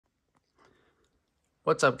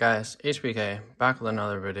What's up guys, HBK, back with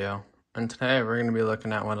another video, and today we're going to be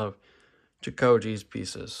looking at one of Jacoje's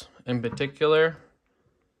pieces. In particular,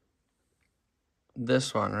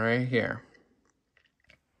 this one right here.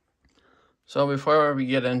 So before we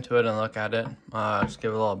get into it and look at it, just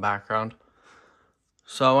give a little background.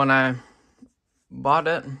 So when I bought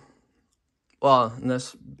it, well, in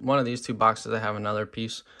this one of these two boxes I have another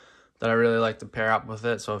piece that I really like to pair up with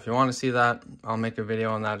it. So if you want to see that, I'll make a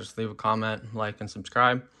video on that. Just leave a comment, like, and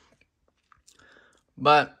subscribe.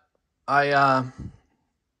 But I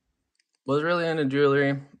was really into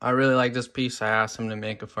jewelry. I really like this piece. I asked him to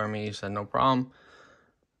make it for me. He said no problem.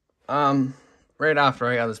 Right after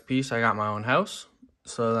I got this piece, I got my own house.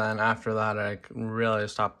 So then after that, I really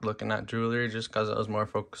stopped looking at jewelry just because I was more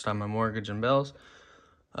focused on my mortgage and bills.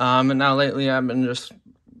 And now lately I've been just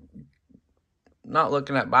not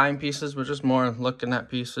looking at buying pieces, but just more looking at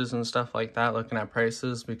pieces and stuff like that, looking at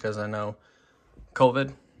prices because I know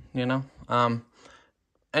COVID, you know.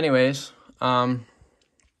 Anyways,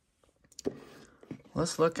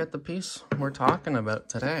 let's look at the piece we're talking about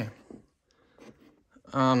today.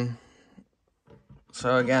 So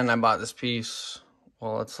again, I bought this piece,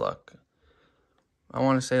 well, let's look. I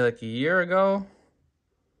want to say like a year ago.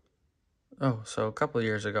 Oh, so a couple of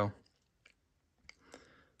years ago.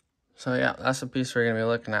 So yeah, that's the piece we're going to be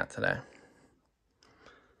looking at today.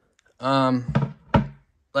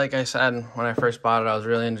 Like I said, when I first bought it, I was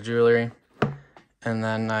really into jewelry. And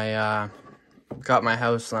then I got my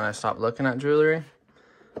house and then I stopped looking at jewelry.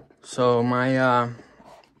 So my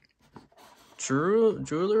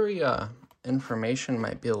jewelry information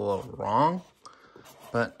might be a little wrong,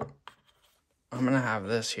 but I'm going to have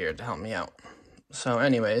this here to help me out. So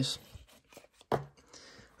anyways,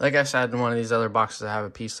 like I said, in one of these other boxes, I have a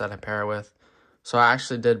piece that I pair with. So I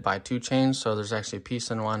actually did buy two chains. So there's actually a piece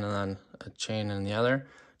in one and then a chain in the other,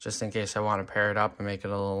 just in case I want to pair it up and make it a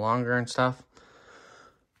little longer and stuff.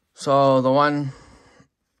 So the one,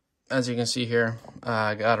 as you can see here,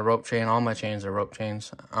 I got a rope chain. All my chains are rope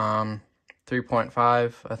chains.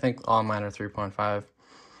 3.5. I think all mine are 3.5.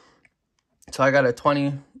 So I got a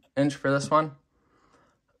 20-inch for this one.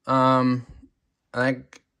 I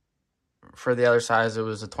think for the other size, it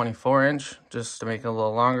was a 24-inch, just to make it a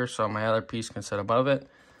little longer so my other piece can sit above it.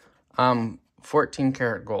 14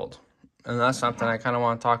 karat gold. And that's something I kind of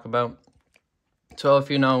want to talk about. So if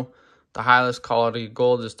you know, the highest quality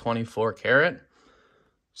gold is 24 karat.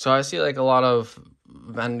 So I see like a lot of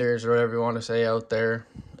vendors or whatever you want to say out there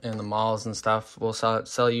in the malls and stuff will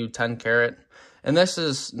sell you 10 karat. And this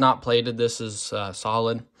is not plated, this is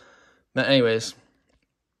solid. But anyways,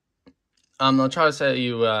 they'll try to sell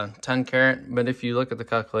you 10 karat, but if you look at the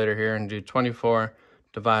calculator here and do 24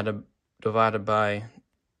 divided by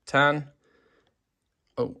 10,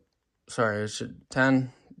 oh, sorry, it's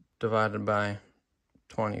 10 divided by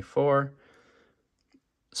 24,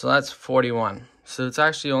 so that's 41. So it's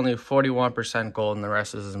actually only 41% gold and the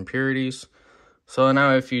rest is impurities. So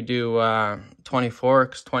now if you do 24,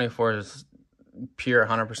 because 24 is pure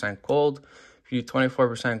 100% gold, if you do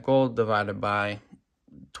 24% gold divided by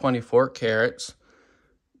 24 carats,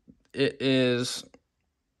 it is,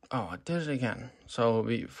 oh, I did it again. So it'll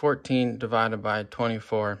be 14 divided by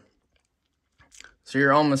 24. So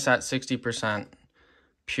you're almost at 60%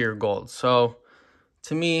 pure gold. So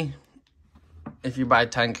to me, if you buy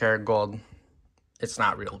 10 karat gold, it's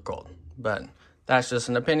not real gold. But that's just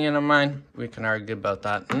an opinion of mine. We can argue about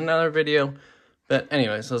that in another video. But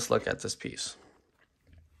anyways, let's look at this piece.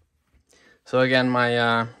 So again,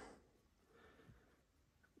 my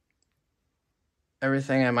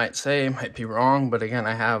everything I might say might be wrong, but again,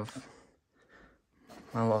 I have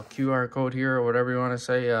my little QR code here, or whatever you want to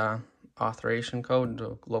say, authorization code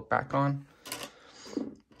to look back on.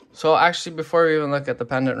 So actually, before we even look at the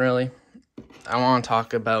pendant, really, I want to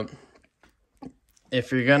talk about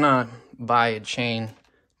if you're gonna buy a chain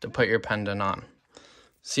to put your pendant on.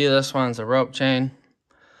 See, this one's a rope chain.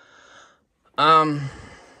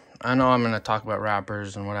 I know I'm gonna talk about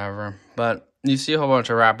wrappers and whatever, but you see a whole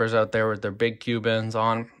bunch of wrappers out there with their big Cubans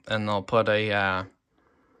on, and they'll put a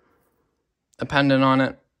pendant on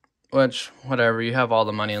it, which, whatever, you have all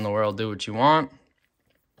the money in the world, do what you want.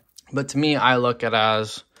 But to me, I look at it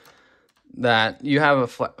as that you have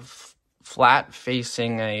a flat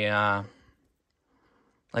facing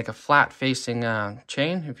like a flat facing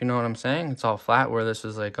chain, if you know what I'm saying. It's all flat, where this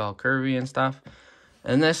is like all curvy and stuff.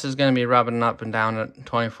 And this is going to be rubbing up and down at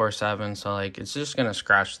 24/7, so like it's just going to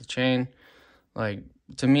scratch the chain. Like,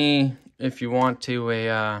 to me, if you want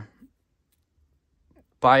to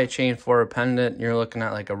buy a chain for a pendant, you're looking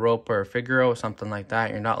at like a rope or a Figaro, something like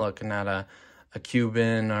that. You're not looking at a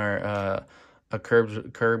Cuban or a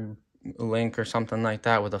curb link or something like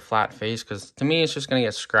that with a flat face, because to me it's just gonna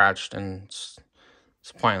get scratched and it's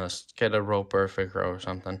pointless. Get a rope or a Figaro or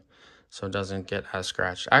something so it doesn't get as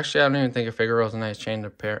scratched. Actually, I don't even think a Figaro is a nice chain to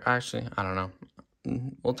pair. Actually, I don't know.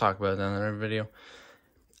 We'll talk about that in another video.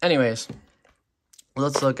 Anyways,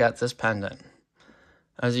 let's look at this pendant.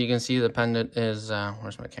 As you can see, the pendant is,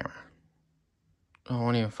 where's my camera? Oh, it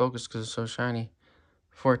won't even focus because it's so shiny.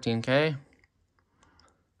 14K.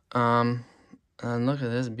 And look at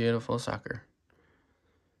this beautiful sucker.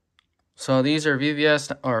 So these are VS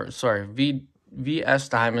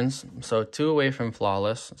diamonds. So 2 away from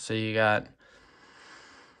flawless. So you got,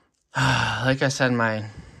 like I said, my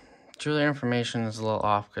jewelry information is a little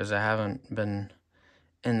off because I haven't been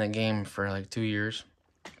in the game for like 2 years.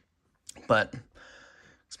 But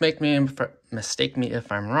mistake me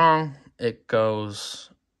if I'm wrong. It goes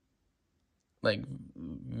like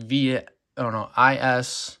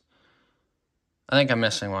IS. I think I'm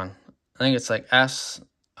missing one. I think it's like SIS,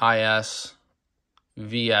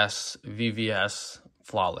 VS, VVS,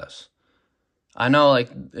 flawless. I know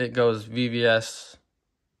like it goes VVS.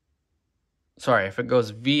 Sorry, if it goes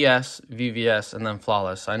VS, VVS, and then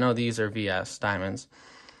flawless. I know these are VS diamonds.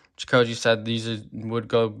 Jacoje said these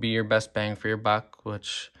would be your best bang for your buck,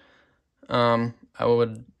 which I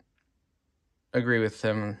would agree with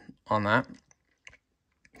him on that.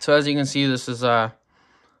 So as you can see, this is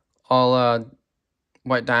all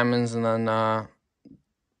white diamonds, and then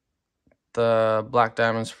the black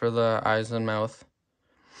diamonds for the eyes and mouth.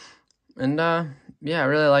 And yeah, I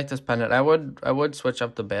really like this pendant. I would switch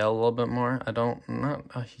up the bail a little bit more. I'm not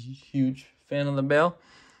a huge fan of the bail,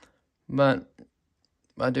 but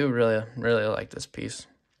I do really like this piece.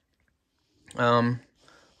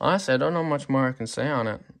 Honestly, I don't know much more I can say on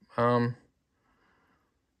it.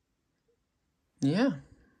 Yeah.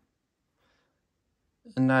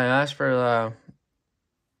 And I asked for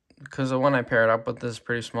because the one I paired up with is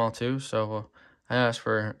pretty small too, so I asked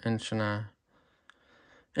for inch and a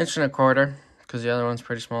quarter because the other one's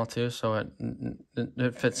pretty small too, so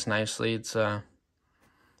it fits nicely. It's I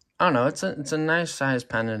don't know, it's a nice size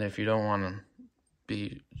pendant if you don't want to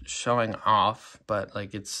be showing off, but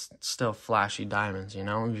like it's still flashy diamonds, you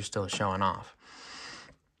know, you're still showing off.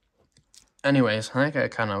 Anyways, I think I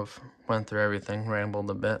kind of went through everything, rambled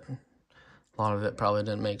a bit. A lot of it probably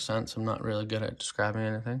didn't make sense. I'm not really good at describing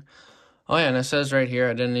anything. Oh yeah, and it says right here,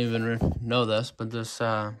 I didn't even know this, but this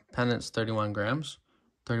pendant's 31 grams,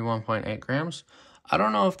 31.8 grams. I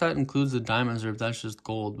don't know if that includes the diamonds or if that's just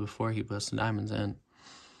gold before he puts the diamonds in.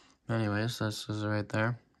 Anyways, this is right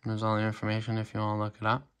there. There's all the information if you want to look it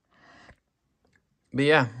up. But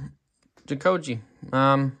yeah, Jacoje.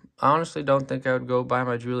 I honestly don't think I would go buy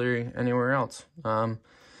my jewelry anywhere else. I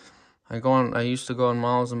used to go in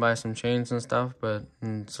malls and buy some chains and stuff, but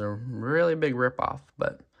it's a really big ripoff.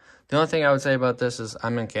 But the only thing I would say about this is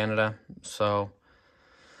I'm in Canada, so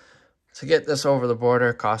to get this over the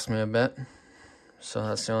border cost me a bit. So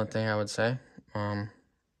that's the only thing I would say.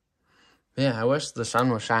 Yeah, I wish the sun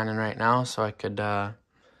was shining right now so I could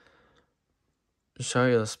show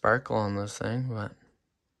you the sparkle on this thing, but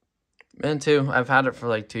I've had it for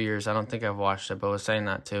like 2 years. I don't think I've washed it, but I was saying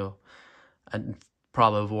that too. I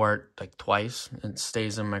probably wore it like twice. It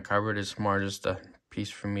stays in my cupboard. It's more just a piece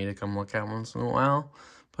for me to come look at once in a while.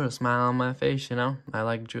 Put a smile on my face, you know. I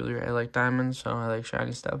like jewelry. I like diamonds, so I like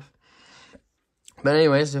shiny stuff. But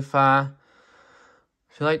anyways, if you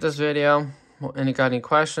like this video and you got any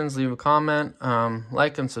questions, leave a comment.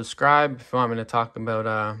 Like and subscribe if you want me to talk about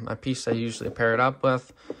a piece I usually pair it up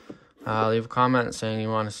with. Leave a comment saying you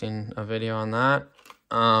want to see a video on that.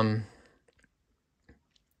 And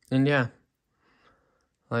yeah,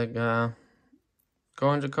 like go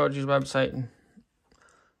on Jacoje's website and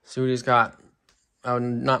see what he's got. I would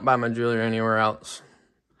not buy my jewelry anywhere else.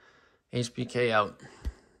 HBK out.